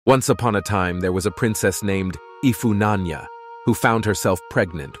Once upon a time, there was a princess named Ifunanya who found herself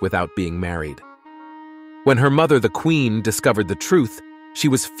pregnant without being married. When her mother, the queen, discovered the truth, she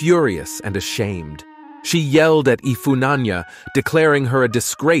was furious and ashamed. She yelled at Ifunanya, declaring her a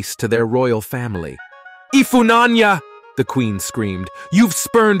disgrace to their royal family. "Ifunanya!" the queen screamed. "You've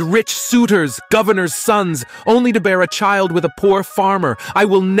spurned rich suitors, governors' sons, only to bear a child with a poor farmer. I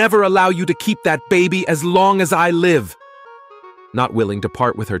will never allow you to keep that baby as long as I live." Not willing to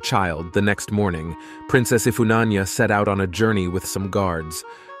part with her child, the next morning, Princess Ifunanya set out on a journey with some guards,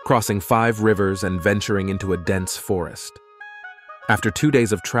 crossing 5 rivers and venturing into a dense forest. After 2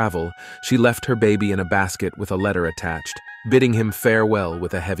 days of travel, she left her baby in a basket with a letter attached, bidding him farewell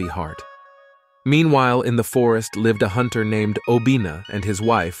with a heavy heart. Meanwhile, in the forest lived a hunter named Obinna and his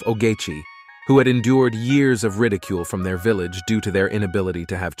wife, Ogechi, who had endured years of ridicule from their village due to their inability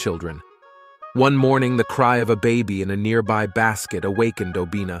to have children. One morning, the cry of a baby in a nearby basket awakened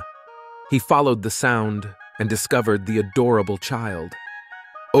Obinna. He followed the sound and discovered the adorable child.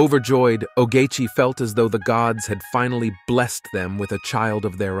 Overjoyed, Ogechi felt as though the gods had finally blessed them with a child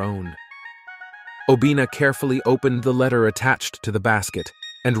of their own. Obinna carefully opened the letter attached to the basket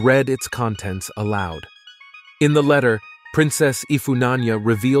and read its contents aloud. In the letter, Princess Ifunanya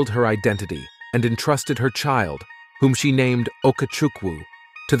revealed her identity and entrusted her child, whom she named Okechukwu,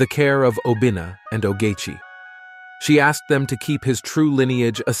 to the care of Obinna and Ogechi. She asked them to keep his true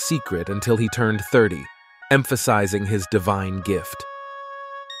lineage a secret until he turned 30, emphasizing his divine gift.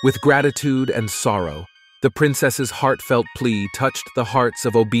 With gratitude and sorrow, the princess's heartfelt plea touched the hearts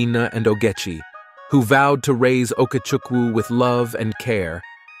of Obinna and Ogechi, who vowed to raise Okechukwu with love and care,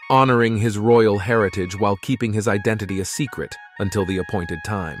 honoring his royal heritage while keeping his identity a secret until the appointed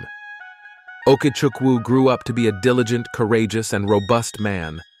time. Okechukwu grew up to be a diligent, courageous, and robust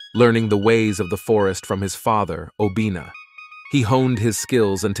man, learning the ways of the forest from his father, Obinna. He honed his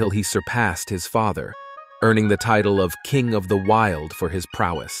skills until he surpassed his father, earning the title of King of the Wild for his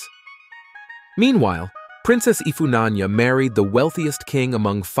prowess. Meanwhile, Princess Ifunanya married the wealthiest king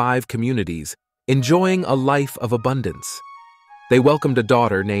among 5 communities, enjoying a life of abundance. They welcomed a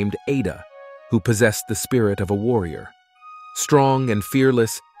daughter named Ada, who possessed the spirit of a warrior. Strong and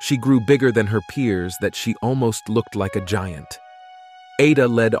fearless, she grew bigger than her peers that she almost looked like a giant. Ada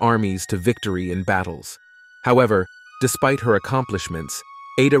led armies to victory in battles. However, despite her accomplishments,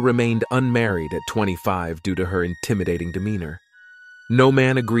 Ada remained unmarried at 25 due to her intimidating demeanor. No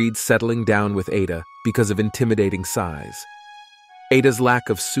man agreed settling down with Ada because of intimidating size. Ada's lack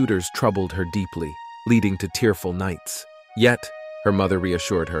of suitors troubled her deeply, leading to tearful nights. Yet, her mother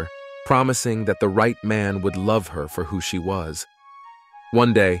reassured her, promising that the right man would love her for who she was.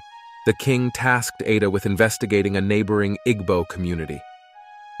 One day, the king tasked Ada with investigating a neighboring Igbo community.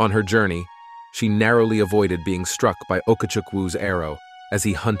 On her journey, she narrowly avoided being struck by Okechukwu's arrow as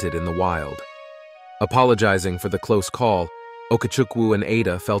he hunted in the wild. Apologizing for the close call, Okechukwu and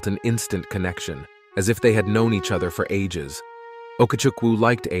Ada felt an instant connection, as if they had known each other for ages. Okechukwu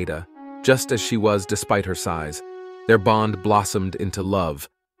liked Ada, just as she was despite her size. Their bond blossomed into love,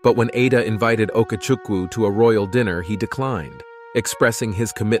 but when Ada invited Okechukwu to a royal dinner, he declined, expressing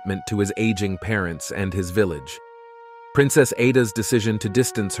his commitment to his aging parents and his village. Princess Ada's decision to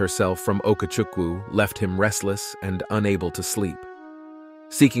distance herself from Okechukwu left him restless and unable to sleep.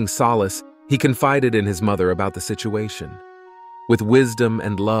 Seeking solace, he confided in his mother about the situation. With wisdom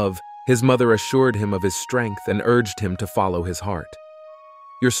and love, his mother assured him of his strength and urged him to follow his heart.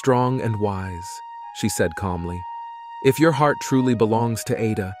 "You're strong and wise," she said calmly. "If your heart truly belongs to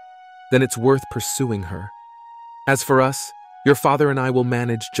Ada, then it's worth pursuing her. As for us, your father and I will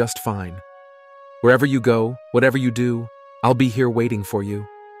manage just fine. Wherever you go, whatever you do, I'll be here waiting for you."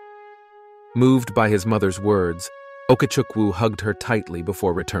 Moved by his mother's words, Okechukwu hugged her tightly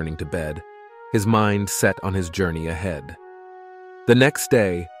before returning to bed, his mind set on his journey ahead. The next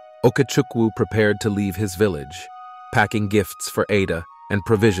day, Okechukwu prepared to leave his village, packing gifts for Ada and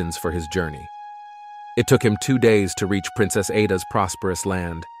provisions for his journey. It took him 2 days to reach Princess Ada's prosperous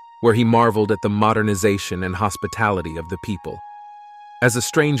land, where he marveled at the modernization and hospitality of the people. As a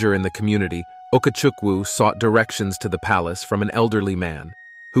stranger in the community, Okechukwu sought directions to the palace from an elderly man,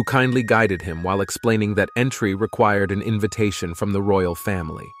 who kindly guided him while explaining that entry required an invitation from the royal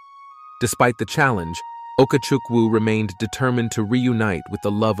family. Despite the challenge, Okechukwu remained determined to reunite with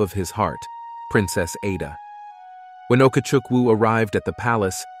the love of his heart, Princess Ada. When Okechukwu arrived at the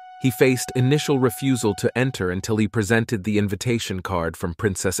palace, he faced initial refusal to enter until he presented the invitation card from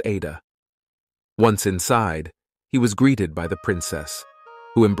Princess Ada. Once inside, he was greeted by the princess,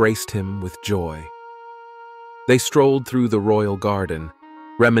 who embraced him with joy. They strolled through the royal garden,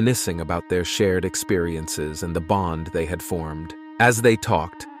 reminiscing about their shared experiences and the bond they had formed. As they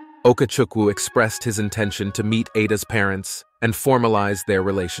talked, Okechukwu expressed his intention to meet Ada's parents and formalize their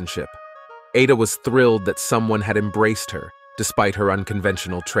relationship. Ada was thrilled that someone had embraced her, despite her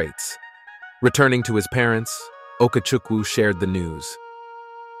unconventional traits. Returning to his parents, Okechukwu shared the news.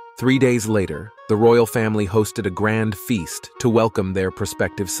 3 days later, the royal family hosted a grand feast to welcome their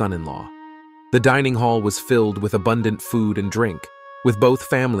prospective son-in-law. The dining hall was filled with abundant food and drink, with both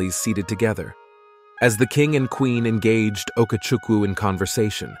families seated together. As the king and queen engaged Okechukwu in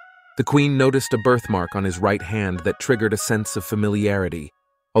conversation, the queen noticed a birthmark on his right hand that triggered a sense of familiarity,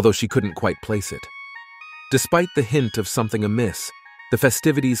 although she couldn't quite place it. Despite the hint of something amiss, the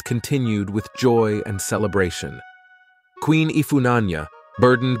festivities continued with joy and celebration. Queen Ifunanya,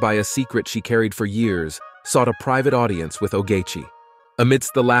 burdened by a secret she carried for years, sought a private audience with Ogechi.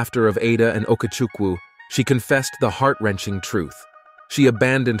 Amidst the laughter of Ada and Okechukwu, she confessed the heart-wrenching truth. She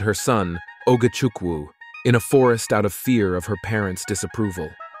abandoned her son, Okechukwu, in a forest out of fear of her parents' disapproval.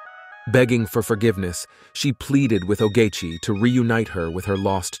 Begging for forgiveness, she pleaded with Ogechi to reunite her with her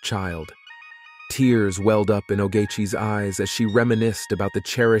lost child. Tears welled up in Ogechi's eyes as she reminisced about the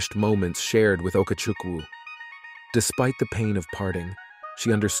cherished moments shared with Okechukwu. Despite the pain of parting,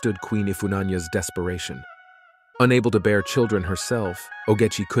 she understood Queen Ifunanya's desperation. Unable to bear children herself,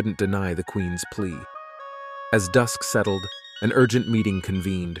 Ogechi couldn't deny the queen's plea. As dusk settled, an urgent meeting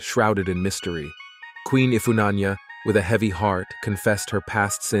convened, shrouded in mystery. Queen Ifunanya, with a heavy heart, confessed her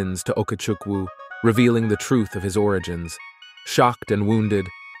past sins to Okechukwu, revealing the truth of his origins. Shocked and wounded,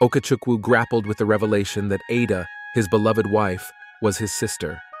 Okechukwu grappled with the revelation that Ada, his beloved wife, was his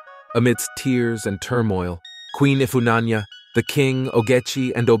sister. Amidst tears and turmoil, Queen Ifunanya, the king,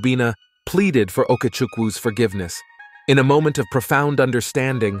 Ogechi, and Obinna pleaded for Okechukwu's forgiveness. In a moment of profound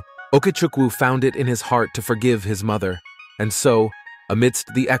understanding, Okechukwu found it in his heart to forgive his mother. And so,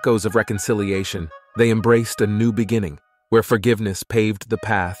 amidst the echoes of reconciliation, they embraced a new beginning, where forgiveness paved the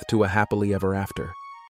path to a happily ever after.